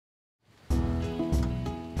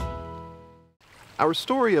Our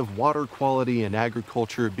story of water quality and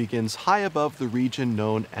agriculture begins high above the region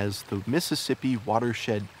known as the Mississippi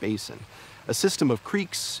Watershed Basin, a system of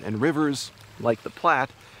creeks and rivers, like the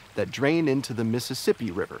Platte, that drain into the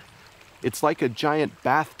Mississippi River. It's like a giant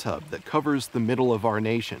bathtub that covers the middle of our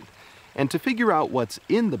nation. And to figure out what's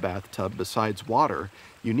in the bathtub besides water,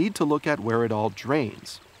 you need to look at where it all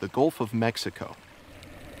drains, the Gulf of Mexico.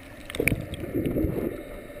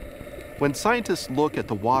 When scientists look at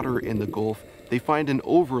the water in the Gulf, they find an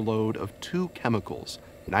overload of two chemicals,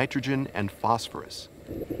 nitrogen and phosphorus.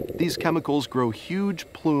 These chemicals grow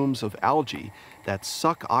huge plumes of algae that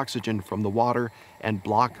suck oxygen from the water and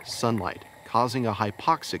block sunlight, causing a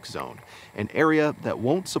hypoxic zone, an area that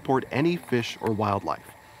won't support any fish or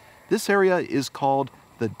wildlife. This area is called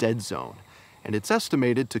the dead zone, and it's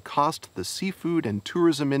estimated to cost the seafood and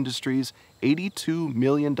tourism industries $82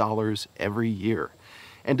 million every year.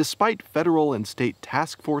 And despite federal and state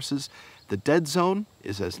task forces, the dead zone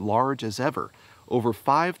is as large as ever, over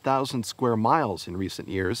 5,000 square miles in recent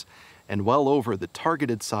years, and well over the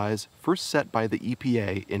targeted size first set by the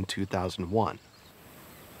EPA in 2001.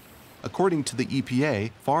 According to the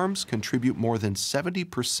EPA, farms contribute more than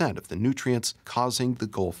 70% of the nutrients causing the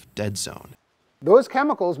Gulf dead zone. Those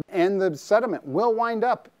chemicals and the sediment will wind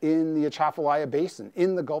up in the Atchafalaya Basin,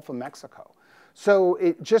 in the Gulf of Mexico. So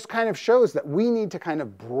it just kind of shows that we need to kind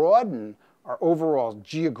of broaden our overall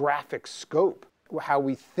geographic scope, how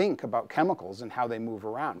we think about chemicals and how they move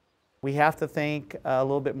around. We have to think a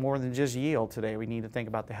little bit more than just yield today. We need to think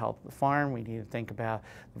about the health of the farm. We need to think about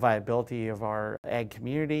the viability of our ag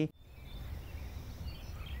community.